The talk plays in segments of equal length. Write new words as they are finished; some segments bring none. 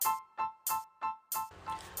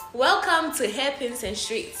Welcome to Hairpins and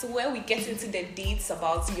Streets, where we get into the deets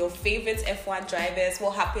about your favorite F1 drivers,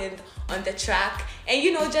 what happened on the track, and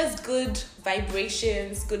just good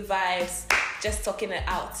vibrations, good vibes, just talking it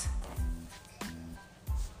out.